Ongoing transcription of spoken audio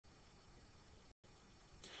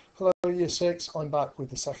Hello Year 6, I'm back with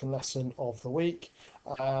the second lesson of the week,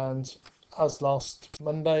 and as last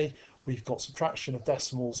Monday we've got subtraction of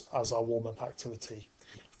decimals as our warm-up activity.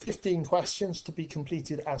 15 questions to be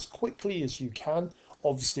completed as quickly as you can.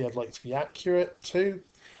 Obviously I'd like to be accurate too,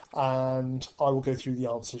 and I will go through the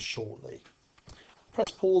answers shortly.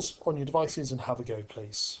 Press pause on your devices and have a go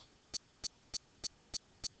please.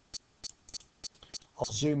 I'll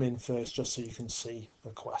zoom in first just so you can see the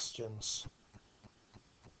questions.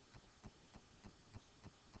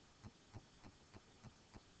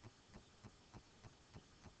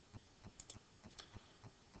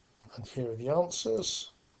 And here are the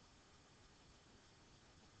answers.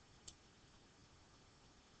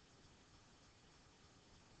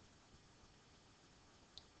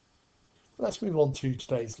 Let's move on to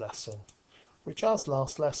today's lesson, which, as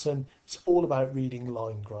last lesson, is all about reading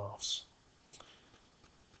line graphs.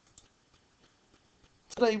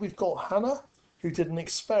 Today we've got Hannah, who did an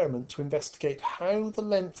experiment to investigate how the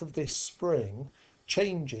length of this spring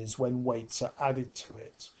changes when weights are added to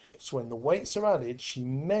it. So when the weights are added, she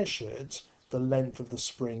measured the length of the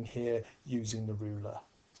spring here using the ruler.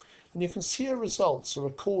 And you can see her results are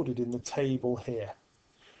recorded in the table here.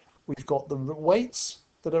 We've got the weights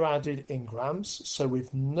that are added in grams. So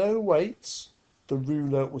with no weights, the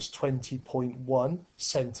ruler was 20.1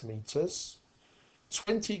 centimeters,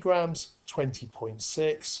 20 grams,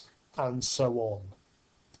 20.6, and so on.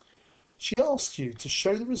 She asked you to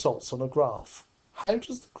show the results on a graph. How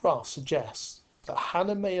does the graph suggest that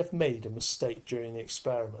Hannah may have made a mistake during the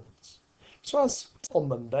experiment? So as on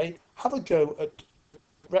Monday, have a go at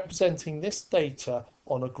representing this data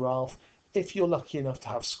on a graph. If you're lucky enough to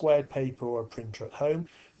have squared paper or a printer at home,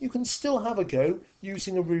 you can still have a go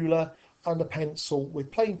using a ruler and a pencil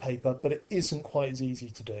with plain paper, but it isn't quite as easy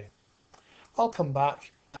to do. I'll come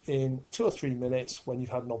back in 2 or 3 minutes when you've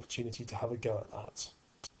had an opportunity to have a go at that.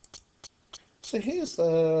 So here's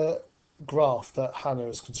the graph that Hannah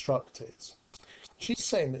has constructed. She's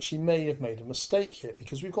saying that she may have made a mistake here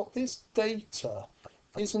because we've got this data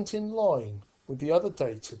isn't in line with the other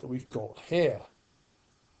data that we've got here.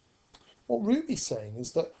 What Ruby's saying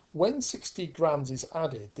is that when 60 grams is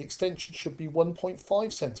added, the extension should be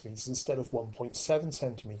 1.5 centimeters instead of 1.7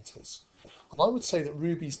 centimeters. And I would say that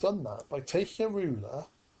Ruby's done that by taking a ruler,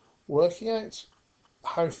 working out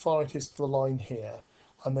how far it is to the line here,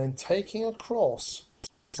 and then taking across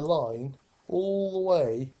the line all the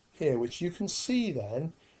way here, which you can see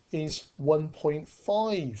then is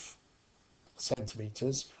 1.5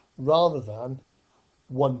 centimeters rather than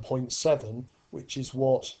 1.7, which is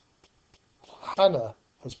what Hannah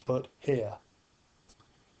has put here.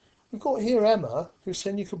 We've got here Emma, who's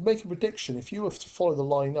saying you could make a prediction. If you were to follow the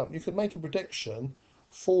line up, you could make a prediction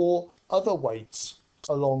for other weights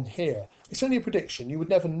along here. It's only a prediction, you would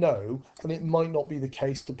never know, and it might not be the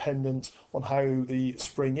case dependent on how the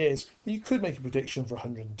spring is, but you could make a prediction for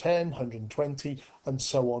 110, 120, and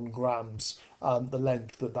so on grams, the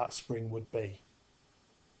length that that spring would be.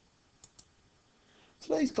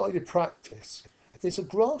 Today's guided practice is a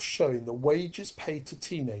graph showing the wages paid to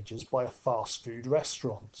teenagers by a fast food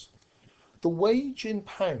restaurant. The wage in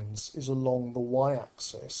pounds is along the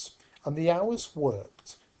y-axis and the hours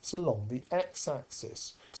worked is along the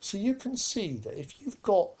x-axis. So you can see that if you've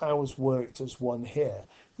got hours worked as one here,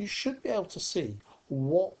 you should be able to see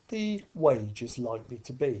what the wage is likely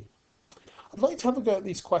to be. I'd like to have a go at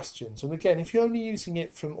these questions, and again, if you're only using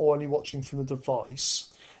it from or only watching from the device,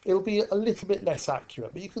 it'll be a little bit less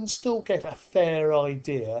accurate, but you can still get a fair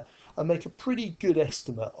idea and make a pretty good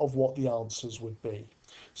estimate of what the answers would be.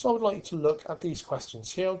 So I would like to look at these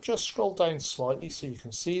questions here. I'll just scroll down slightly so you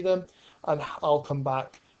can see them, and I'll come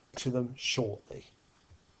back to them shortly.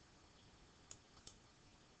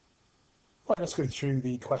 Right, let's go through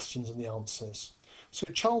the questions and the answers. So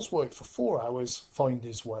Charles worked for 4 hours, find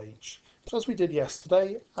his wage. So as we did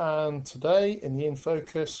yesterday and today in the in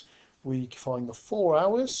focus, we find the 4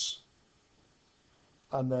 hours,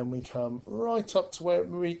 and then we come right up to where it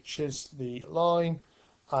reaches the line,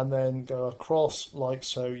 and then go across like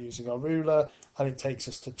so using our ruler, and it takes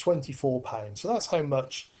us to £24. So that's how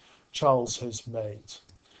much Charles has made.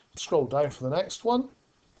 Scroll down for the next one.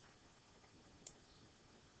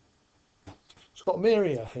 It's got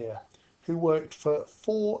Miria here, who worked for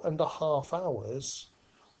 4.5 hours.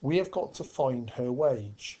 We have got to find her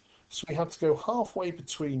wage. So we have to go halfway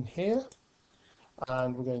between here,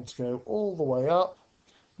 and we're going to go all the way up.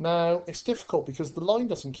 Now it's difficult because the line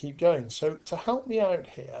doesn't keep going. So to help me out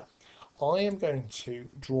here, I am going to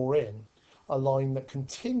draw in a line that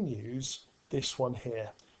continues this one here.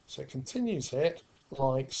 So it continues it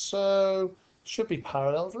like so. Should be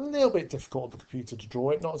parallel. It's a little bit difficult on the computer to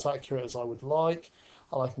draw it, not as accurate as I would like.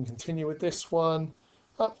 and I can continue with this one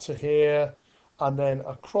up to here and then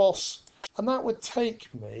across, and that would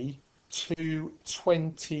take me to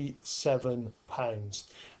 £27.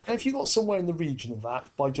 And if you got somewhere in the region of that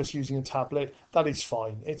by just using a tablet, that is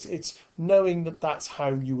fine. It's knowing that that's how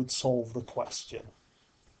you would solve the question.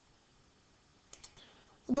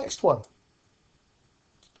 The next one.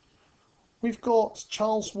 We've got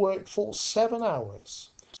Charles worked for 7 hours.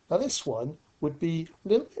 Now this one would be a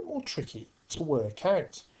little bit more tricky to work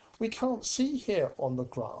out. We can't see here on the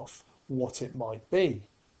graph what it might be.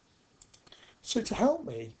 So to help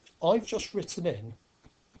me, I've just written in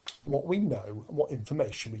what we know and what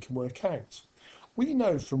information we can work out. We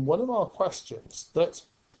know from one of our questions that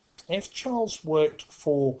if Charles worked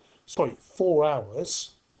for, 4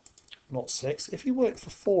 hours, not 6, if he worked for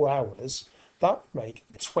 4 hours, that would make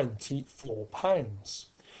 £24.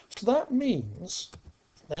 So that means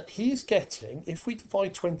that he's getting, if we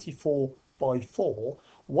divide 24 by 4,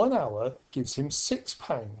 1 hour gives him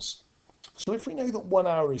 £6. So if we know that 1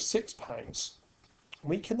 hour is £6,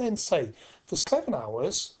 we can then say for 7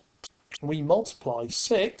 hours, we multiply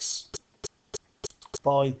 6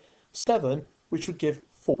 by 7, which would give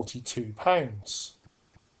 £42.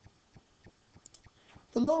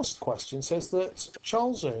 The last question says that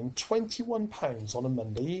Charles earned £21 on a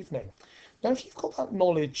Monday evening. Now, if you've got that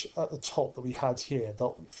knowledge at the top that we had here,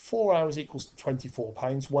 that 4 hours equals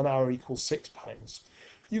 £24, 1 hour equals £6,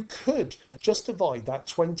 you could just divide that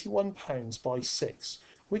 £21 by 6,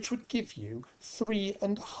 which would give you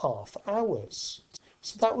 3.5 hours.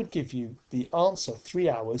 So that would give you the answer, 3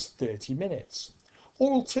 hours, 30 minutes.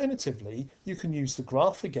 Or alternatively, you can use the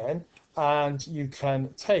graph again, and you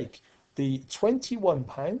can take the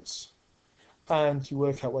 £21 and you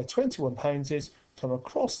work out where £21 is, come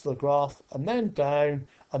across the graph and then down,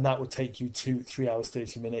 and that would take you to 3 hours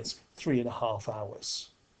 30 minutes, 3.5 hours.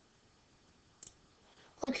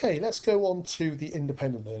 Okay, let's go on to the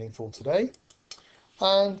independent learning for today.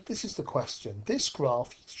 And this is the question. This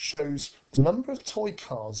graph shows the number of toy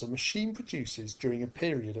cars a machine produces during a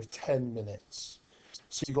period of 10 minutes.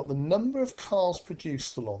 So you've got the number of cars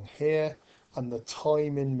produced along here and the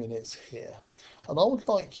time in minutes here. And I would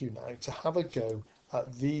like you now to have a go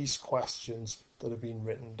at these questions that have been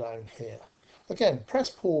written down here. Again, press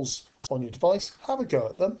pause on your device, have a go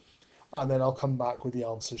at them, and then I'll come back with the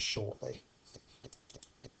answers shortly.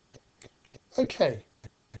 Okay,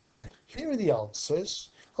 here are the answers.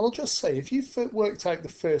 I'll just say, if you've worked out the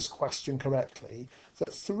first question correctly,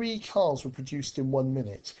 that 3 cars were produced in 1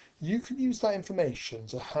 minute, you can use that information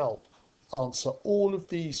to help answer all of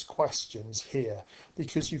these questions here,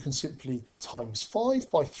 because you can simply times 5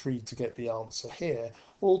 by 3 to get the answer here,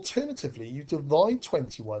 or alternatively you divide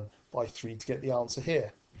 21 by 3 to get the answer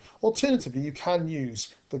here. Alternatively, you can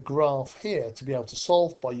use the graph here to be able to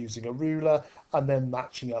solve by using a ruler and then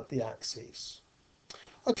matching up the axes.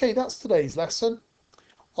 Okay, that's today's lesson.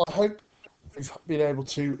 I hope you've been able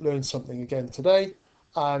to learn something again today,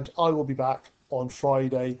 and I will be back on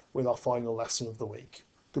Friday with our final lesson of the week.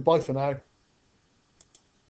 Goodbye for now.